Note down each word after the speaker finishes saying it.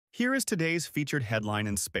Here is today's featured headline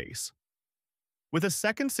in space. With a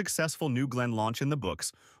second successful New Glenn launch in the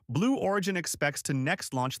books, Blue Origin expects to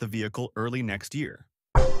next launch the vehicle early next year.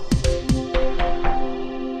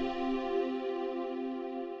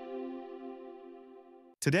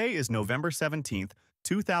 Today is November 17th,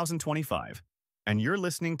 2025, and you're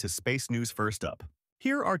listening to Space News First Up.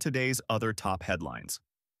 Here are today's other top headlines.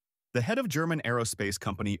 The head of German aerospace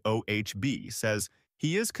company OHB says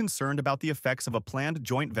he is concerned about the effects of a planned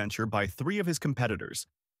joint venture by three of his competitors.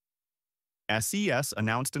 SES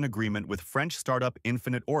announced an agreement with French startup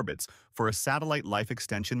Infinite Orbits for a satellite life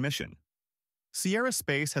extension mission. Sierra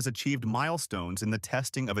Space has achieved milestones in the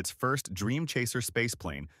testing of its first Dream Chaser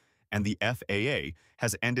spaceplane, and the FAA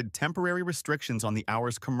has ended temporary restrictions on the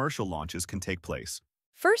hours commercial launches can take place.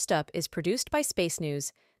 First Up is produced by Space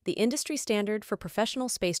News, the industry standard for professional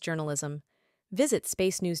space journalism. Visit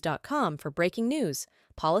spacenews.com for breaking news,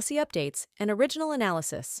 policy updates, and original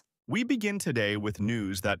analysis. We begin today with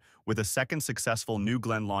news that, with a second successful New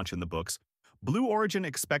Glenn launch in the books, Blue Origin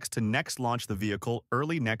expects to next launch the vehicle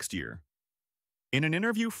early next year. In an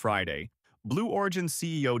interview Friday, Blue Origin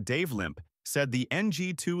CEO Dave Limp said the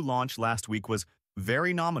NG-2 launch last week was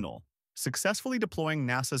very nominal, successfully deploying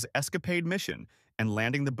NASA's Escapade mission and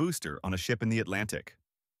landing the booster on a ship in the Atlantic.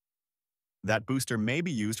 That booster may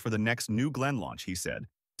be used for the next New Glenn launch, he said,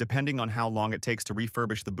 depending on how long it takes to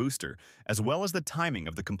refurbish the booster, as well as the timing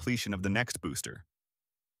of the completion of the next booster.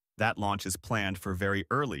 That launch is planned for very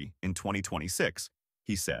early in 2026,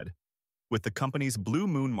 he said, with the company's Blue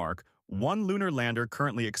Moon Mark 1 lunar lander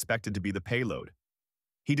currently expected to be the payload.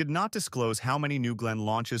 He did not disclose how many New Glenn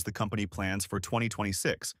launches the company plans for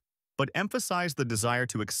 2026, but emphasized the desire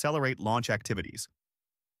to accelerate launch activities.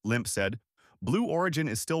 Limp said, Blue Origin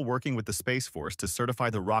is still working with the Space Force to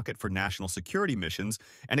certify the rocket for national security missions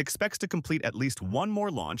and expects to complete at least one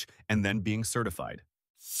more launch and then being certified.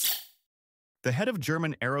 The head of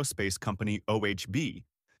German aerospace company OHB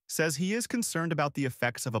says he is concerned about the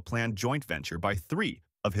effects of a planned joint venture by three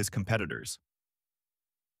of his competitors.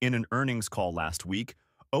 In an earnings call last week,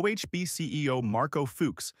 OHB CEO Marco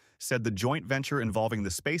Fuchs said the joint venture involving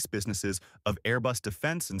the space businesses of Airbus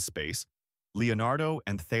Defence and Space, Leonardo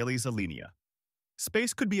and Thales Alenia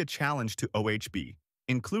Space could be a challenge to OHB,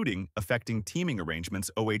 including affecting teaming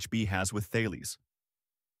arrangements OHB has with Thales.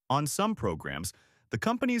 On some programs, the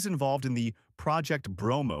companies involved in the Project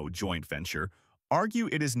Bromo joint venture argue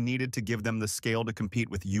it is needed to give them the scale to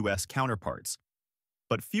compete with U.S. counterparts.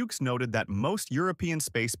 But Fuchs noted that most European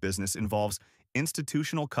space business involves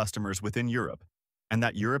institutional customers within Europe, and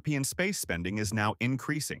that European space spending is now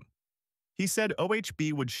increasing. He said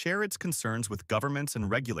OHB would share its concerns with governments and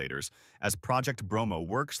regulators as Project Bromo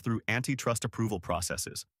works through antitrust approval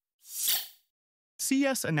processes.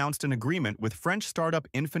 CS announced an agreement with French startup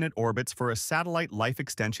Infinite Orbits for a satellite life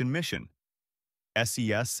extension mission.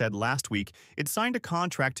 SES said last week it signed a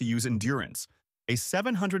contract to use Endurance, a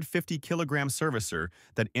 750-kilogram servicer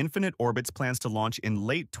that Infinite Orbits plans to launch in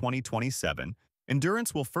late 2027.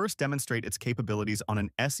 Endurance will first demonstrate its capabilities on an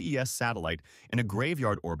SES satellite in a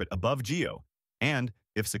graveyard orbit above GEO, and,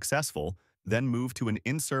 if successful, then move to an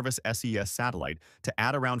in-service SES satellite to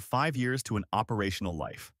add around 5 years to an operational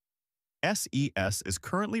life. SES is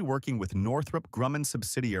currently working with Northrop Grumman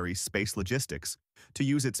subsidiary Space Logistics to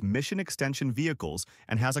use its mission extension vehicles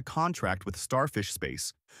and has a contract with Starfish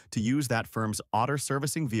Space to use that firm's Otter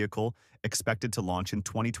servicing vehicle expected to launch in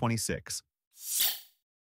 2026.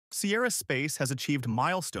 Sierra Space has achieved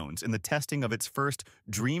milestones in the testing of its first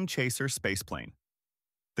Dream Chaser spaceplane.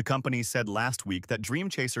 The company said last week that Dream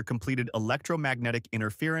Chaser completed electromagnetic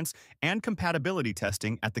interference and compatibility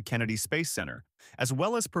testing at the Kennedy Space Center, as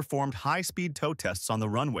well as performed high-speed tow tests on the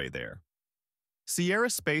runway there. Sierra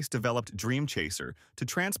Space developed Dream Chaser to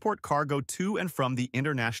transport cargo to and from the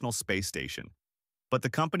International Space Station. But the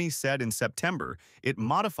company said in September it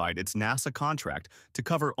modified its NASA contract to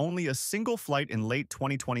cover only a single flight in late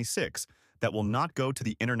 2026 that will not go to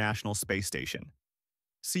the International Space Station.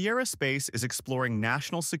 Sierra Space is exploring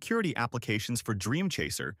national security applications for Dream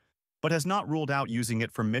Chaser, but has not ruled out using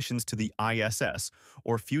it for missions to the ISS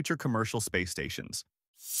or future commercial space stations.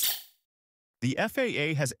 The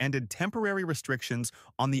FAA has ended temporary restrictions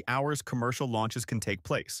on the hours commercial launches can take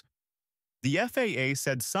place. The FAA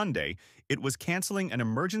said Sunday it was canceling an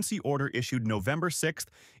emergency order issued November 6th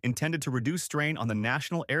intended to reduce strain on the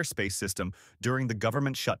national airspace system during the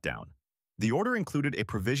government shutdown. The order included a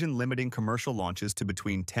provision limiting commercial launches to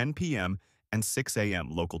between 10 p.m. and 6 a.m.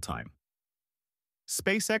 local time.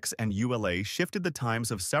 SpaceX and ULA shifted the times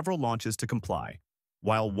of several launches to comply,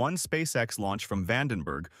 While one SpaceX launch from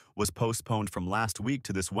Vandenberg was postponed from last week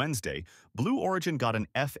to this Wednesday, Blue Origin got an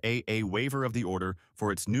FAA waiver of the order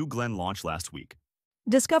for its New Glenn launch last week.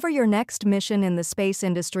 Discover your next mission in the space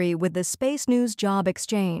industry with the Space News Job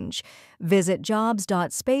Exchange. Visit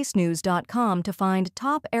jobs.spacenews.com to find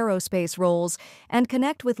top aerospace roles and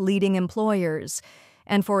connect with leading employers.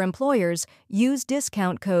 And for employers, use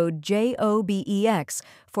discount code JOBEX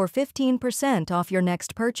for 15% off your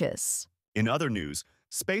next purchase. In other news,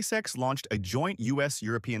 SpaceX launched a joint U.S.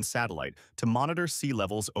 European satellite to monitor sea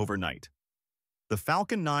levels overnight. The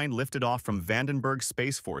Falcon 9 lifted off from Vandenberg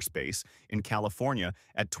Space Force Base in California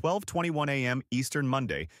at 12:21 a.m. Eastern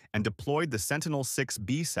Monday and deployed the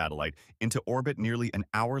Sentinel-6B satellite into orbit nearly an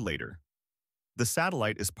hour later. The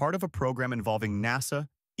satellite is part of a program involving NASA,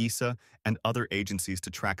 ESA, and other agencies to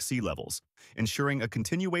track sea levels, ensuring a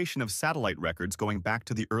continuation of satellite records going back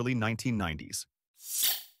to the early 1990s.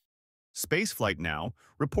 Spaceflight Now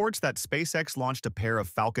reports that SpaceX launched a pair of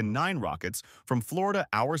Falcon 9 rockets from Florida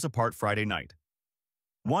hours apart Friday night.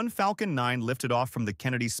 One Falcon 9 lifted off from the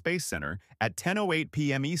Kennedy Space Center at 10:08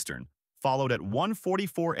 p.m. Eastern, followed at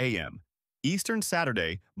 1:44 a.m. Eastern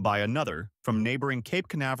Saturday by another from neighboring Cape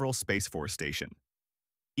Canaveral Space Force Station.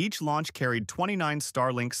 Each launch carried 29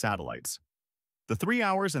 Starlink satellites. The 3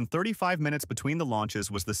 hours and 35 minutes between the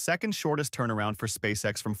launches was the second shortest turnaround for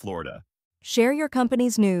SpaceX from Florida. Share your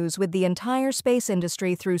company's news with the entire space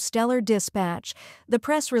industry through Stellar Dispatch, the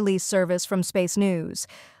press release service from Space News.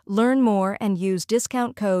 Learn more and use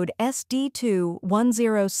discount code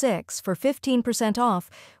SD2106 for 15% off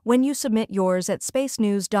when you submit yours at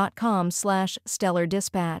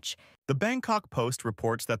spacenews.com/stellardispatch. The Bangkok Post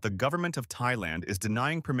reports that the government of Thailand is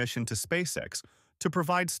denying permission to SpaceX to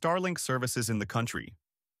provide Starlink services in the country.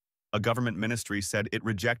 A government ministry said it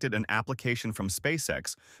rejected an application from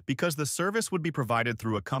SpaceX because the service would be provided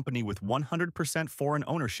through a company with 100% foreign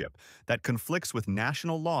ownership that conflicts with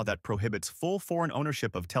national law that prohibits full foreign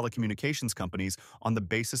ownership of telecommunications companies on the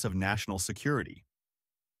basis of national security.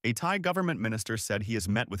 A Thai government minister said he has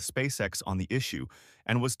met with SpaceX on the issue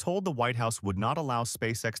and was told the White House would not allow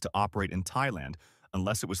SpaceX to operate in Thailand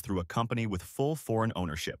unless it was through a company with full foreign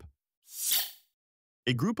ownership.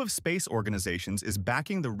 A group of space organizations is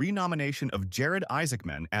backing the renomination of Jared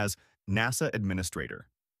Isaacman as NASA Administrator.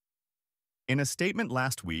 In a statement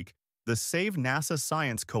last week, the Save NASA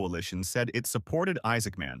Science Coalition said it supported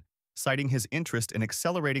Isaacman, citing his interest in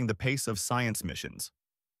accelerating the pace of science missions.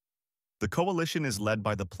 The coalition is led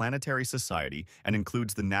by the Planetary Society and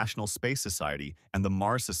includes the National Space Society and the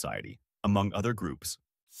Mars Society, among other groups.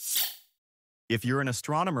 If you're an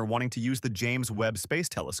astronomer wanting to use the James Webb Space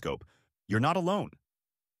Telescope, you're not alone.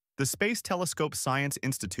 The Space Telescope Science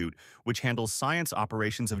Institute, which handles science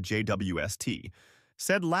operations of JWST,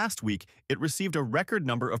 said last week it received a record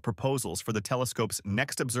number of proposals for the telescope's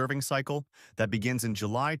next observing cycle that begins in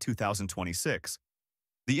July 2026.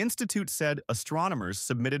 The institute said astronomers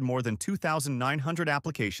submitted more than 2,900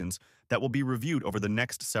 applications that will be reviewed over the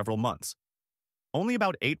next several months. Only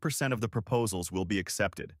about 8% of the proposals will be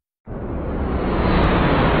accepted.